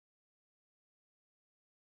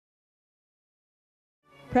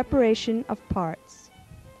Preparation of parts.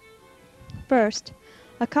 First,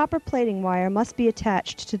 a copper plating wire must be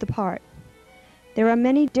attached to the part. There are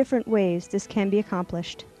many different ways this can be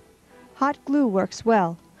accomplished. Hot glue works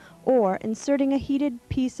well, or inserting a heated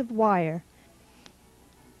piece of wire,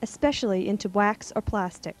 especially into wax or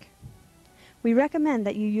plastic. We recommend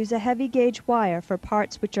that you use a heavy gauge wire for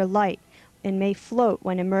parts which are light and may float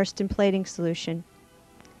when immersed in plating solution.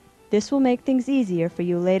 This will make things easier for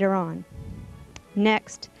you later on.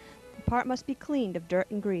 Next, the part must be cleaned of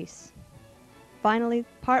dirt and grease. Finally,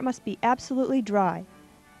 the part must be absolutely dry.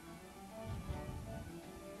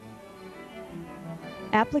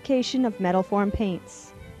 Application of Metalform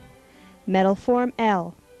paints. Metalform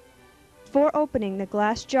L. Before opening the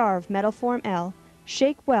glass jar of Metalform L,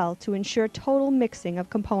 shake well to ensure total mixing of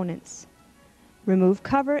components. Remove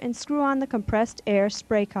cover and screw on the compressed air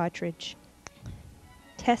spray cartridge.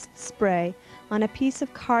 Test spray on a piece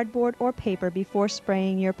of cardboard or paper before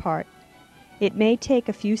spraying your part. It may take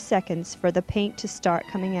a few seconds for the paint to start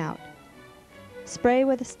coming out. Spray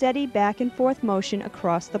with a steady back and forth motion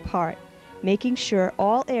across the part, making sure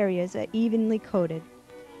all areas are evenly coated.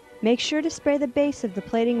 Make sure to spray the base of the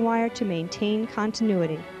plating wire to maintain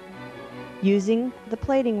continuity. Using the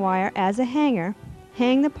plating wire as a hanger,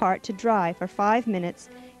 hang the part to dry for 5 minutes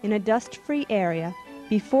in a dust-free area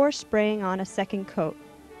before spraying on a second coat.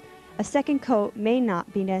 A second coat may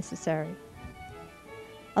not be necessary.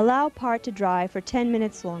 Allow part to dry for 10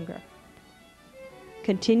 minutes longer.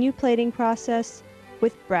 Continue plating process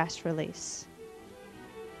with brass release.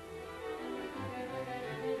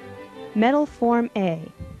 Metalform A.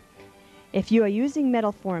 If you are using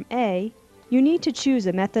Metalform A, you need to choose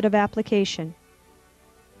a method of application.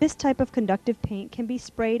 This type of conductive paint can be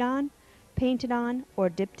sprayed on, painted on, or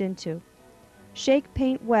dipped into. Shake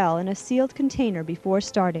paint well in a sealed container before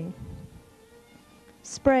starting.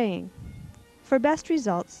 Spraying. For best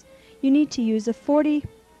results, you need to use a 40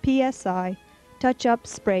 psi touch-up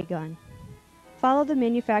spray gun. Follow the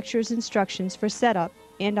manufacturer's instructions for setup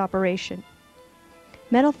and operation.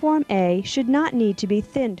 Metalform A should not need to be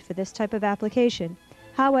thinned for this type of application.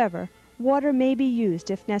 However, water may be used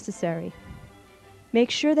if necessary. Make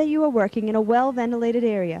sure that you are working in a well-ventilated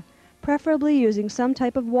area, preferably using some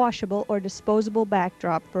type of washable or disposable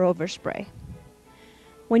backdrop for overspray.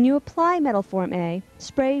 When you apply Metalform A,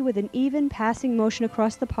 spray with an even passing motion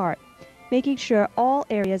across the part, making sure all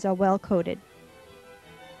areas are well coated.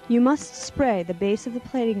 You must spray the base of the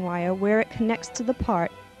plating wire where it connects to the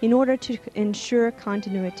part in order to ensure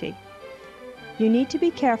continuity. You need to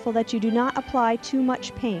be careful that you do not apply too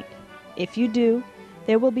much paint. If you do,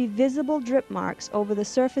 there will be visible drip marks over the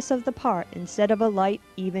surface of the part instead of a light,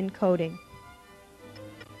 even coating.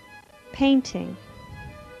 Painting.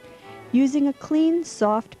 Using a clean,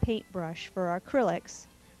 soft paintbrush for acrylics,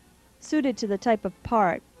 suited to the type of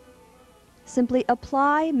part, simply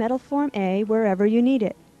apply Metalform A wherever you need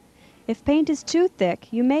it. If paint is too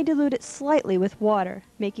thick, you may dilute it slightly with water,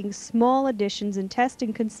 making small additions and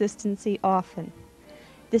testing consistency often.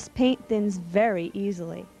 This paint thins very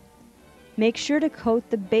easily. Make sure to coat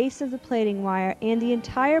the base of the plating wire and the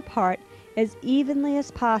entire part as evenly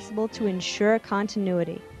as possible to ensure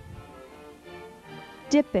continuity.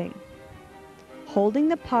 Dipping. Holding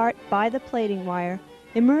the part by the plating wire,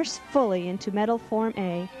 immerse fully into Metalform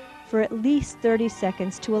A for at least 30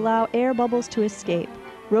 seconds to allow air bubbles to escape,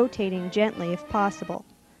 rotating gently if possible.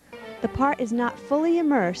 The part is not fully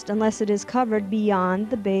immersed unless it is covered beyond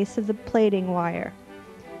the base of the plating wire.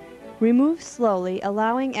 Remove slowly,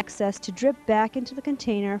 allowing excess to drip back into the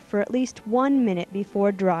container for at least 1 minute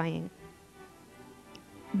before drying.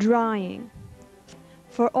 Drying.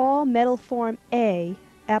 For all Metalform A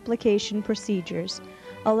application procedures,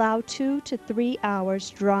 allow 2 to 3 hours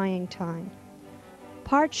drying time.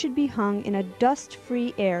 Parts should be hung in a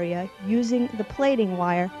dust-free area using the plating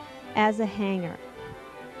wire as a hanger.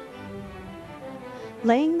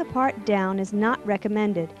 Laying the part down is not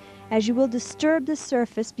recommended, as you will disturb the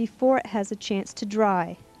surface before it has a chance to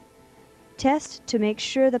dry. Test to make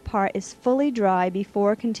sure the part is fully dry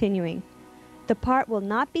before continuing. The part will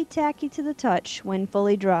not be tacky to the touch when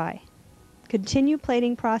fully dry. Continue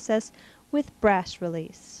plating process with brass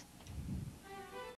release.